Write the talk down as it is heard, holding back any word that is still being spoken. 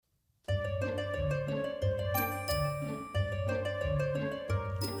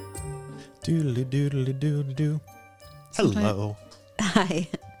Doodly doodly doodly doo. Hello. Hi.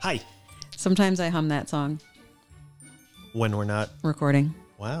 Hi. Sometimes I hum that song. When we're not Recording.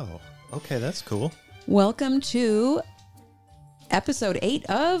 Wow. Okay, that's cool. Welcome to episode 8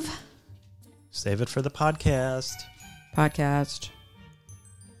 of Save it for the podcast. Podcast.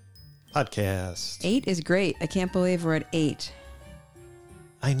 8 is great. I can't believe we're at 8.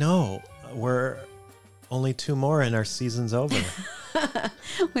 I know. We're only 2 more and our season's over.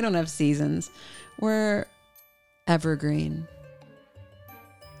 We don't have seasons. We're evergreen.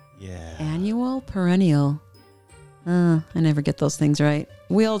 Yeah. Annual, perennial. I never get those things right.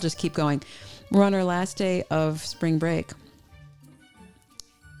 We'll just keep going. We're on our last day of spring break.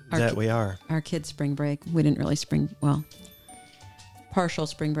 We are. Our kids' spring break. We didn't really partial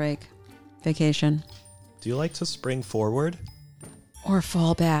spring break. Vacation. Do you like to spring forward? Or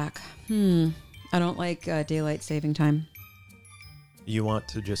fall back. I don't like daylight saving time. You want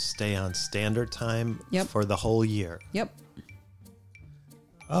to just stay on standard time for the whole year? Yep.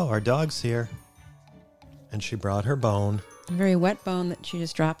 Oh, our dog's here. And she brought her bone. A very wet bone that she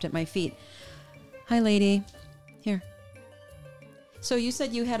just dropped at my feet. Hi, lady. Here. So you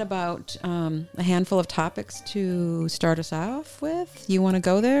said you had about a handful of topics to start us off with. You want to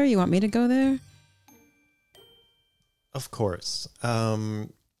go there? You want me to go there? Of course. Well,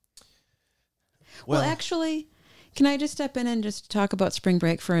 actually, can I just step in and just talk about spring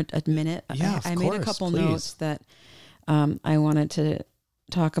break for a minute? Yeah, I made a couple please. notes that I wanted to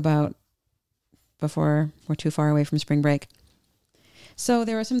talk about before we're too far away from spring break. So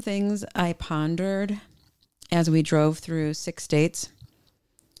there were some things I pondered as we drove through 6 states,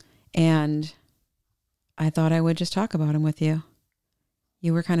 and I thought I would just talk about them with you.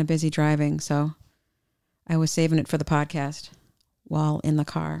 You were kind of busy driving, so I was saving it for the podcast while in the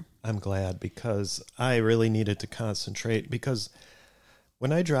car. I'm glad, because I really needed to concentrate, because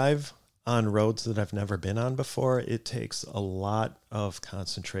when I drive on roads that I've never been on before, it takes a lot of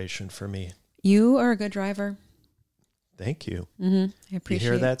concentration for me. You are a good driver. Thank you. I appreciate it.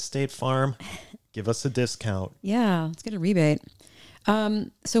 You hear that, State Farm? Give us a discount. Yeah, let's get a rebate.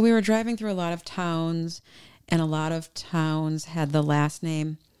 So we were driving through a lot of towns, and a lot of towns had the last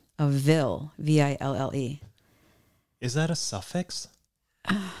name of Ville, V-I-L-L-E. Is that a suffix?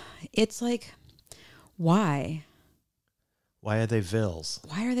 It's like, why? Why are they Villes?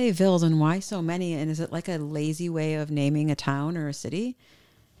 Why are they Villes, and why so many? And is it like a lazy way of naming a town or a city?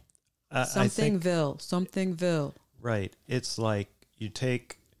 Something Ville. Right. It's like you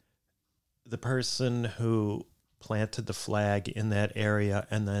take the person who planted the flag in that area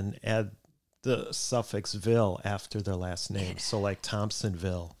and then add the suffix Ville after their last name. So like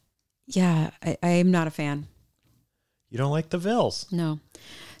Thompsonville. Yeah, I am not a fan. You don't like the Villes? No.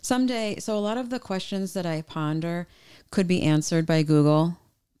 Someday, so a lot of the questions that I ponder could be answered by Google,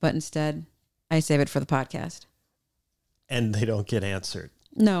 but instead I save it for the podcast. And they don't get answered.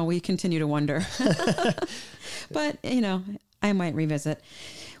 No, we continue to wonder. But, I might revisit.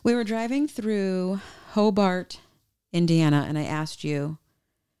 We were driving through Hobart, Indiana, and I asked you,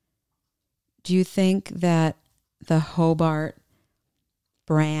 do you think that the Hobart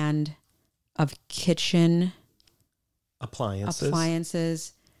brand of kitchen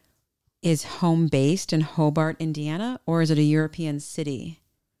appliances is home-based in Hobart, Indiana, or is it a European city?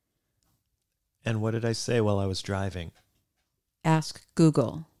 And what did I say while I was driving? Ask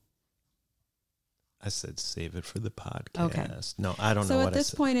Google. I said, save it for the podcast. Okay. No, I don't know what I said. So at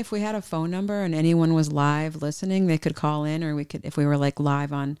this point, if we had a phone number and anyone was live listening, they could call in, or we could, if we were like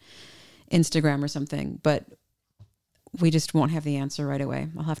live on Instagram or something, but we just won't have the answer right away.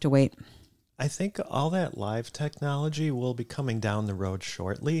 I'll have to wait. I think all that live technology will be coming down the road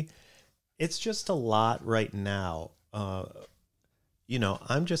shortly. It's just a lot right now.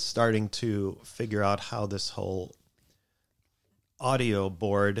 I'm just starting to figure out how this whole audio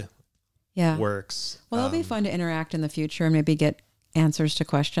board works. Well, it'll be fun to interact in the future and maybe get answers to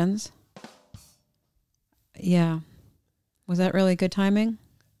questions. Yeah. Was that really good timing?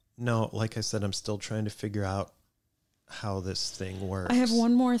 No, like I said, I'm still trying to figure out how this thing works. I have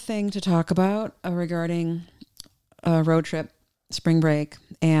one more thing to talk about regarding a road trip, spring break,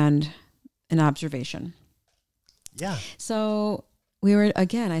 and an observation. Yeah. So we were,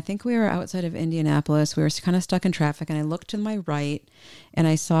 again, I think we were outside of Indianapolis. We were kind of stuck in traffic, and I looked to my right, and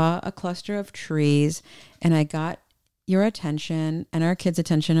I saw a cluster of trees, and I got your attention and our kids'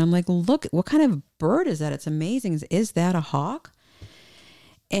 attention. I'm like, look, what kind of bird is that? It's amazing. Is that a hawk?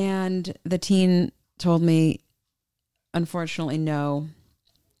 And the teen told me, unfortunately, no.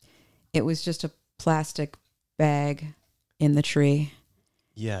 It was just a plastic bag in the tree.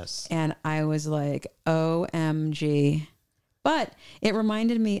 Yes. And I was like, OMG. But it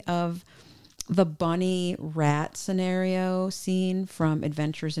reminded me of the bunny rat scenario scene from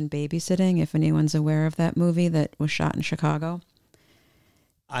Adventures in Babysitting, if anyone's aware of that movie that was shot in Chicago.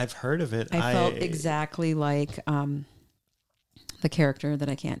 I've heard of it. I felt exactly like the character that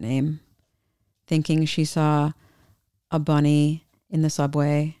I can't name, thinking she saw a bunny in the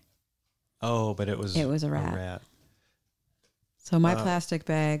subway. Oh, but it was a rat. So my plastic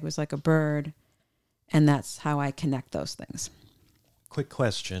bag was like a bird, and that's how I connect those things. Quick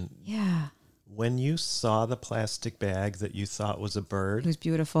question. Yeah. When you saw the plastic bag that you thought was a bird, It was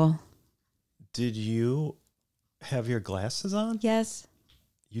beautiful. did you have your glasses on? Yes.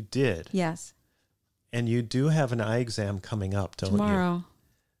 You did? Yes. And you do have an eye exam coming up, don't Tomorrow. you?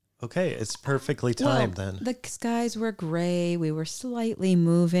 Okay, it's perfectly timed then. The skies were gray. We were slightly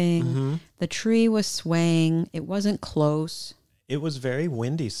moving. Mm-hmm. The tree was swaying. It wasn't close. It was very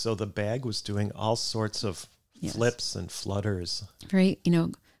windy, so the bag was doing all sorts of flips and flutters. Very,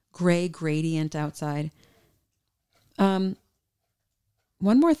 gray gradient outside. One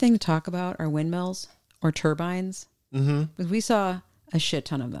more thing to talk about are windmills or turbines. Mm-hmm. Because we saw a shit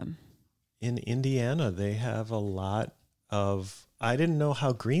ton of them. In Indiana, they have a lot of... I didn't know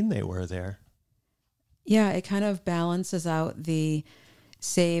how green they were there. Yeah, it kind of balances out the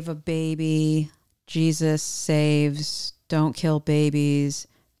save a baby, Jesus saves, don't kill babies,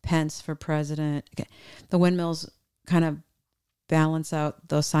 Pence for president. Okay. The windmills kind of balance out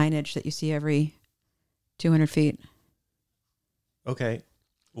the signage that you see every 200 feet. Okay.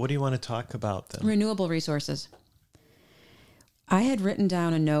 What do you want to talk about then? Renewable resources. I had written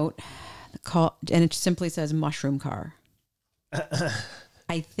down a note called, and it simply says mushroom car.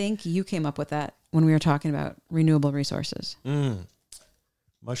 I think you came up with that when we were talking about renewable resources.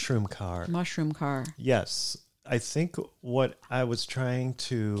 Mushroom car. Mushroom car. Yes. I think what I was trying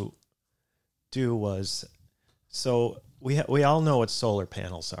to do was, so we all know what solar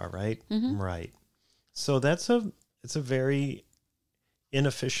panels are, right? Mm-hmm. Right. So it's a very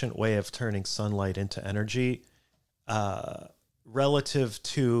inefficient way of turning sunlight into energy, relative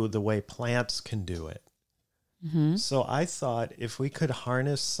to the way plants can do it. Mm-hmm. So I thought if we could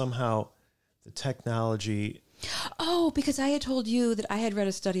harness somehow the technology. Oh, because I had told you that I had read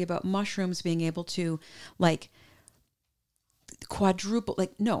a study about mushrooms being able to quadruple,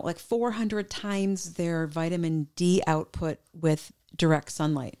 400 times their vitamin D output with direct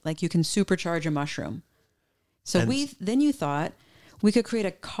sunlight. Like you can supercharge a mushroom. So then you thought we could create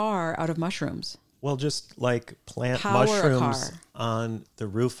a car out of mushrooms. Well, just like plant Power mushrooms on the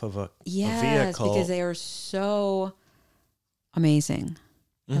roof of a Yes, vehicle. because they are so amazing.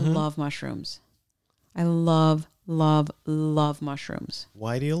 Mm-hmm. I love mushrooms. I love, love, love mushrooms.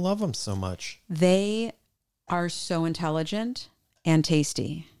 Why do you love them so much? They are so intelligent and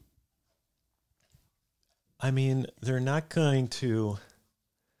tasty. I mean, they're not going to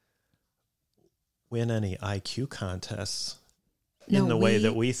win any IQ contests in the way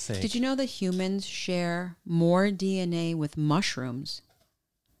that we think. Did you know that humans share more DNA with mushrooms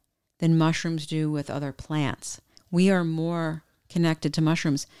than mushrooms do with other plants? We are more connected to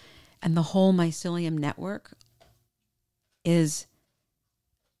mushrooms. And the whole mycelium network is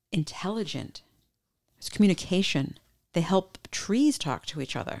intelligent. It's communication. They help trees talk to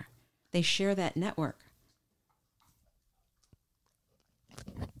each other. They share that network.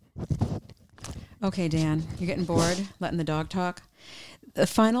 Okay, Dan, you're getting bored letting the dog talk. The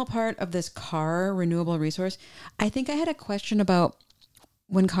final part of this car renewable resource, I think I had a question about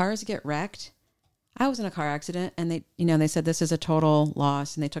when cars get wrecked. I was in a car accident and they said this is a total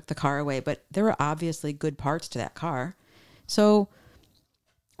loss and they took the car away, but there were obviously good parts to that car. So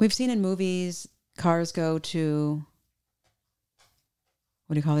we've seen in movies, cars go to,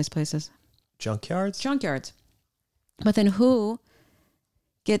 what do you call these places? Junkyards? Junkyards. But then who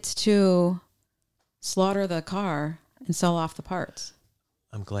gets to slaughter the car and sell off the parts?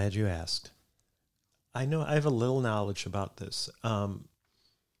 I'm glad you asked. I know I have a little knowledge about this.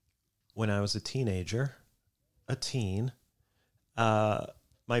 When I was a teen,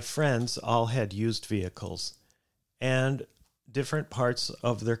 my friends all had used vehicles, and different parts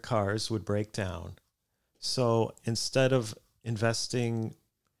of their cars would break down. So instead of investing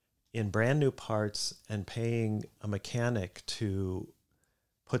in brand new parts and paying a mechanic to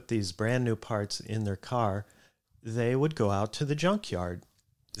put these brand new parts in their car, they would go out to the junkyard.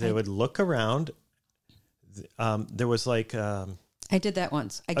 They would look around. There was I did that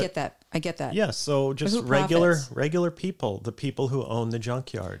once. I get that. Yeah, so just regular people, the people who own the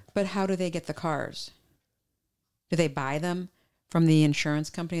junkyard. But how do they get the cars? Do they buy them from the insurance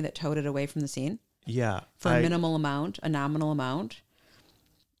company that towed it away from the scene? Yeah. For a nominal amount,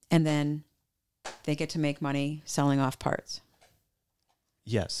 and then they get to make money selling off parts.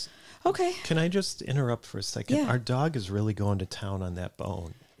 Yes. Okay. Can I just interrupt for a second? Yeah. Our dog is really going to town on that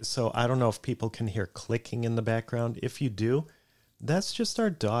bone. So I don't know if people can hear clicking in the background. If you do, that's just our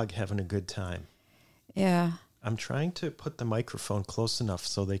dog having a good time. Yeah. I'm trying to put the microphone close enough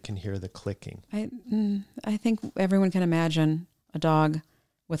so they can hear the clicking. I think everyone can imagine a dog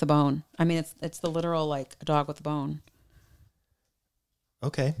with a bone. I mean, it's the literal, like, a dog with a bone.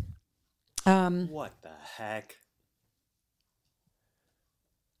 Okay. What the heck?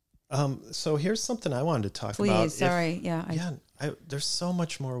 So here's something I wanted to talk about. Please, sorry. Yeah. There's so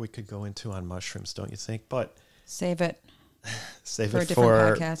much more we could go into on mushrooms, don't you think? But Save it. Save For it a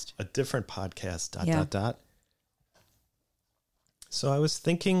different for podcast. a different podcast. Yeah. So I was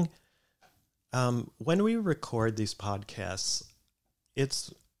thinking, when we record these podcasts,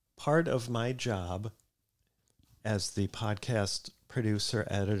 it's part of my job as the podcast producer,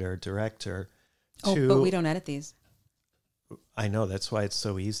 editor, director. But we don't edit these. I know, that's why it's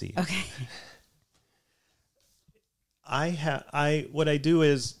so easy. Okay. What I do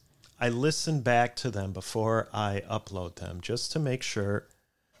is I listen back to them before I upload them, just to make sure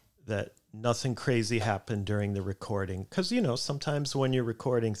that nothing crazy happened during the recording. Because, sometimes when you're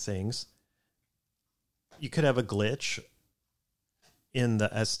recording things, you could have a glitch in the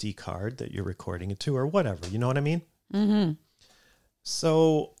SD card that you're recording it to, or whatever. You know what I mean? Mm-hmm.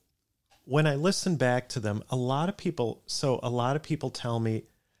 So when I listen back to them, a lot of people tell me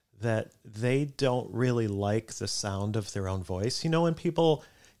that they don't really like the sound of their own voice. When people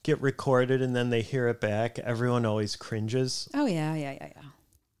get recorded and then they hear it back, everyone always cringes. Oh, yeah.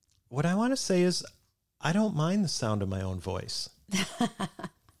 What I want to say is I don't mind the sound of my own voice.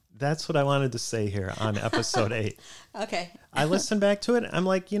 That's what I wanted to say here on episode 8. Okay. I listen back to it. I'm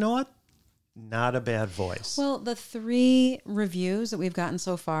like, you know what? Not a bad voice. Well, the 3 reviews that we've gotten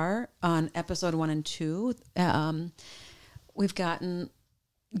so far on episode 1 and 2, we've gotten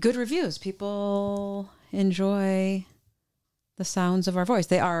good reviews. People enjoy the sounds of our voice.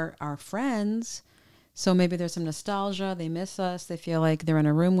 They are our friends, so maybe there's some nostalgia. They miss us. They feel like they're in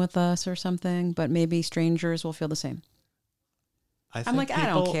a room with us or something, but maybe strangers will feel the same. I'm like, I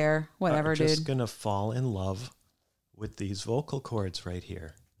don't care. Whatever, dude. Just going to fall in love with these vocal cords right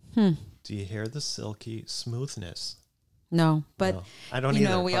here. Do you hear the silky smoothness? No, but no, I don't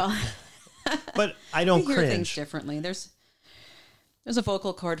either. We all but I don't we cringe. Hear things differently. There's a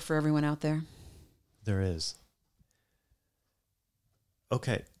vocal cord for everyone out there. There is.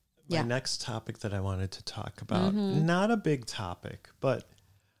 Okay. My Yeah. next topic that I wanted to talk about, not a big topic, but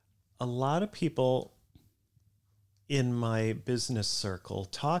a lot of people in my business circle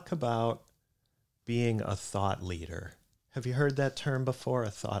talk about being a thought leader. Have you heard that term before, a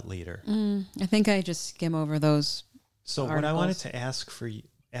thought leader? I think I just skim over those. So articles. what I wanted to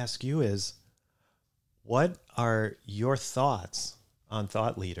ask you is, what are your thoughts on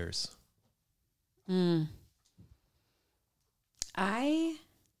thought leaders? Does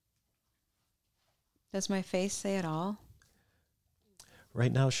my face say it all?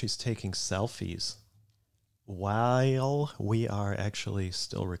 Right now she's taking selfies while we are actually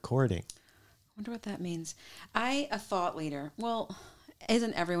still recording. I wonder what that means. A thought leader. Well,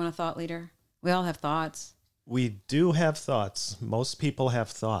 isn't everyone a thought leader? We all have thoughts. We do have thoughts. Most people have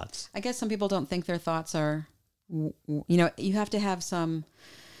thoughts. I guess some people don't think their thoughts are, you have to have some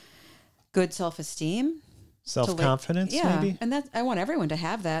good self-esteem. Self-confidence, maybe? And I want everyone to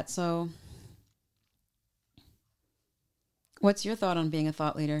have that. So what's your thought on being a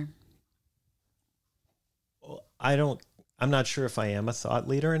thought leader? I'm not sure if I am a thought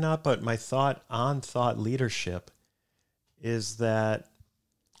leader or not, but my thought on thought leadership is that,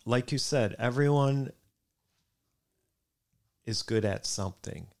 like you said, everyone is good at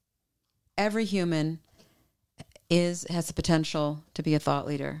something. Every human has the potential to be a thought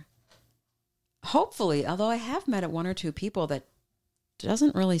leader. Hopefully, although I have met one or two people that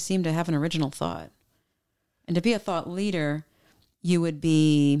doesn't really seem to have an original thought. And to be a thought leader, you would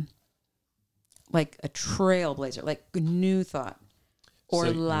be like a trailblazer, like new thought, or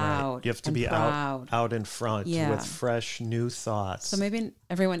loud. Right. You have to be out in front with fresh new thoughts. So maybe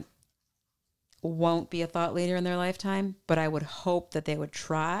everyone won't be a thought leader in their lifetime, but I would hope that they would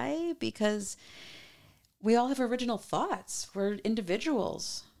try, because we all have original thoughts. We're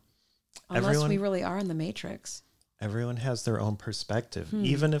individuals, unless we really are in the Matrix. Everyone has their own perspective.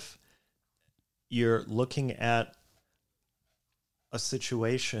 Even if you're looking at a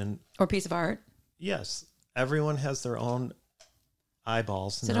situation or piece of art. Yes, everyone has their own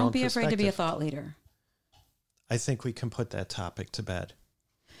eyeballs. And so their don't own be afraid to be a perspective. thought leader. I think we can put that topic to bed.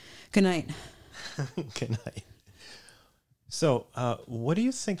 Good night. Good night. So, what do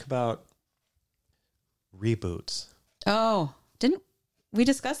you think about reboots? Oh, didn't We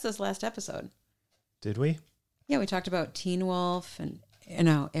discussed this last episode. Did we? Yeah, we talked about Teen Wolf and,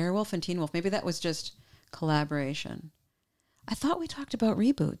 Airwolf and Teen Wolf. Maybe that was just collaboration. I thought we talked about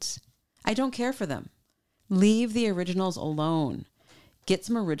reboots. I don't care for them. Leave the originals alone. Get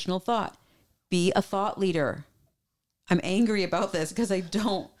some original thought. Be a thought leader. I'm angry about this because I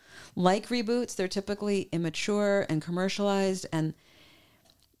don't like reboots. They're typically immature and commercialized. And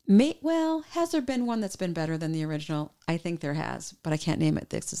has there been one that's been better than the original? I think there has, but I can't name it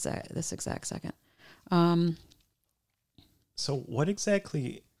this exact second. So what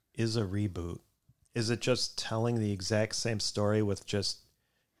exactly is a reboot? Is it just telling the exact same story with just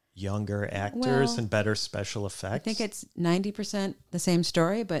younger actors and better special effects? I think it's 90% the same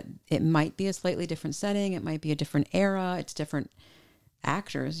story, but it might be a slightly different setting. It might be a different era. It's different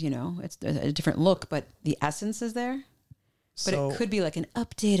actors, it's a different look, but the essence is there. But it could be like an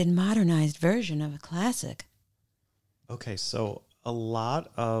updated, modernized version of a classic. Okay, so a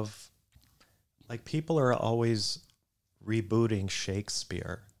lot of, people are always rebooting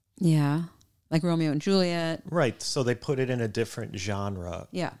Shakespeare. Yeah, like Romeo and Juliet. Right, so they put it in a different genre.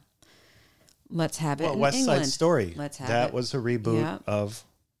 Yeah. Let's have it in West England. Side Story. Let's have that it. was a reboot of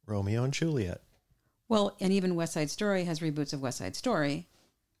Romeo and Juliet. Well, and even West Side Story has reboots of West Side Story.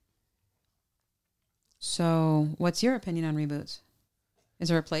 So what's your opinion on reboots? Is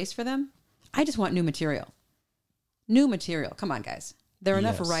there a place for them? I just want new material. New material. Come on, guys. There are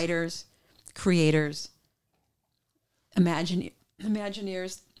enough writers, creators,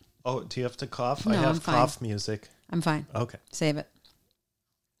 Imagineers. Oh, do you have to cough? No, I have I'm fine. cough music. I'm fine. Okay. Save it.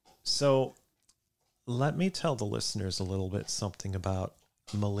 So let me tell the listeners a little bit something about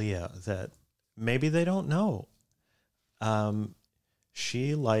Maleah that maybe they don't know.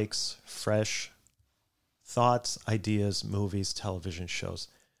 She likes fresh thoughts, ideas, movies, television shows.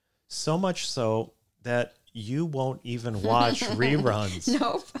 So much so that you won't even watch reruns.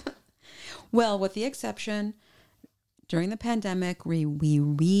 Nope. Well, with the exception, during the pandemic, we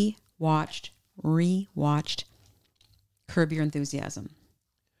rewatched Curb Your Enthusiasm.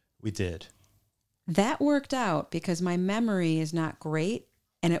 We did. That worked out because my memory is not great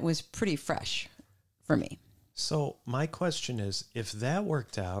and it was pretty fresh for me. So my question is, if that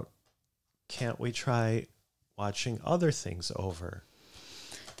worked out, can't we try watching other things over?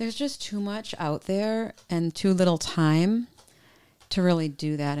 There's just too much out there and too little time to really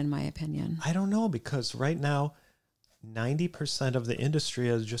do that, in my opinion. I don't know, because right now, 90% of the industry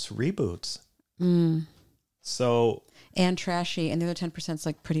is just reboots. So, and trashy, and the other 10% is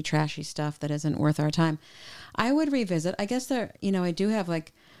like pretty trashy stuff that isn't worth our time. I would revisit. I guess I do have I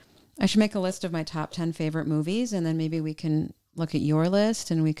should make a list of my top 10 favorite movies, and then maybe we can look at your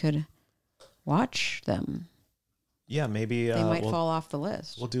list and we could watch them. Yeah, maybe they might fall off the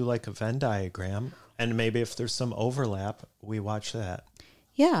list. We'll do like a Venn diagram, and maybe if there's some overlap, we watch that.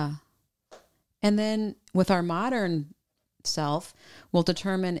 Yeah. And then with our modern self, we'll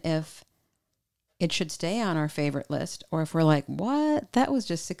determine if it should stay on our favorite list, or if we're like, what? That was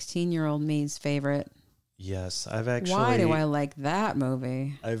just 16-year-old me's favorite. Yes, I've actually... Why do I like that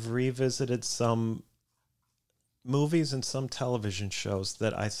movie? I've revisited some movies and some television shows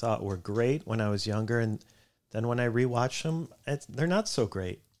that I thought were great when I was younger, and then when I rewatch them, they're not so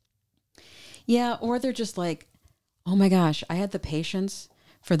great. Yeah, or they're just like, oh my gosh, I had the patience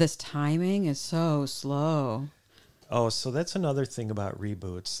for this. Timing is so slow. Oh, so that's another thing about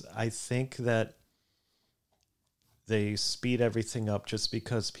reboots. I think that they speed everything up just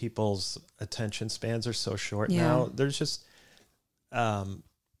because people's attention spans are so short now. There's just the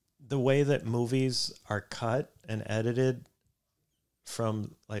way that movies are cut and edited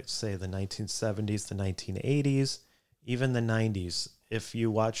from, like, say, the 1970s, the 1980s, even the 90s. If you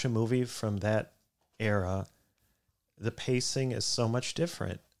watch a movie from that era, the pacing is so much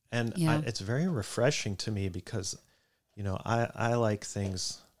different. And it's very refreshing to me because, I like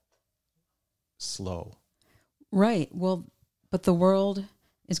things slow. Right. Well, but the world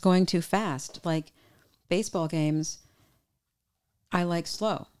is going too fast. Like baseball games, I like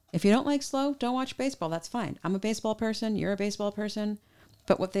slow. If you don't like slow, don't watch baseball. That's fine. I'm a baseball person. You're a baseball person.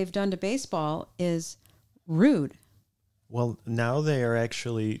 But what they've done to baseball is rude. Well, now they are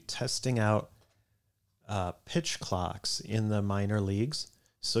actually testing out pitch clocks in the minor leagues.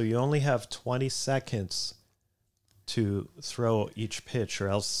 So you only have 20 seconds to throw each pitch, or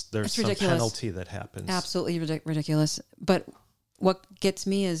else there's some penalty that happens. Absolutely ridiculous. But what gets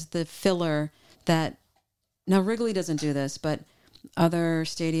me is the filler that, now Wrigley doesn't do this, but other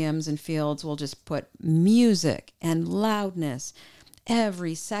stadiums and fields will just put music and loudness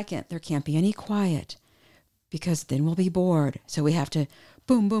every second. There can't be any quiet because then we'll be bored. So we have to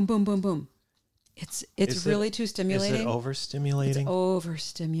boom, boom, boom, boom, boom. It's really too stimulating. Is it overstimulating? It's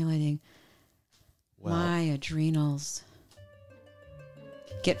overstimulating. Well, My adrenals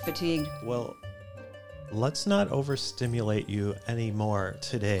get fatigued. well, let's not overstimulate you anymore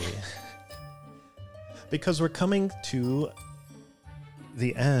today. Because we're coming to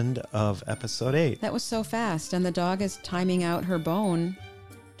the end of episode 8. That was so fast, and the dog is timing out her bone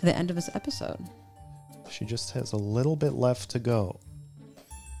to the end of this episode. She just has a little bit left to go.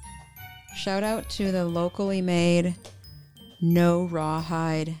 Shout out to the locally made, no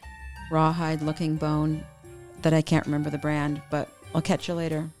rawhide looking bone that I can't remember the brand, but I'll catch you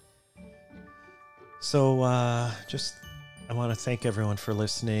later. So I want to thank everyone for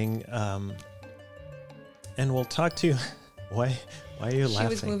listening. And we'll talk to you. Why are you laughing?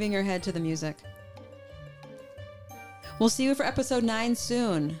 She was moving her head to the music. We'll see you for episode 9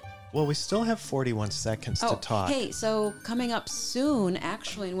 soon. Well, we still have 41 seconds to talk. Hey, so coming up soon,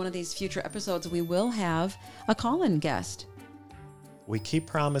 actually, in one of these future episodes, we will have a call-in guest. We keep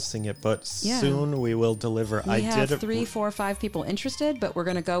promising it, but soon we will deliver. We have 3, 4, 5 people interested, but we're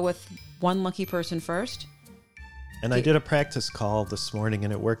going to go with one lucky person first. And I did a practice call this morning,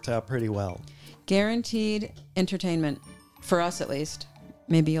 and it worked out pretty well. Guaranteed entertainment, for us at least.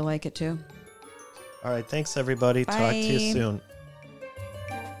 Maybe you'll like it too. All right, thanks, everybody. Bye. Talk to you soon.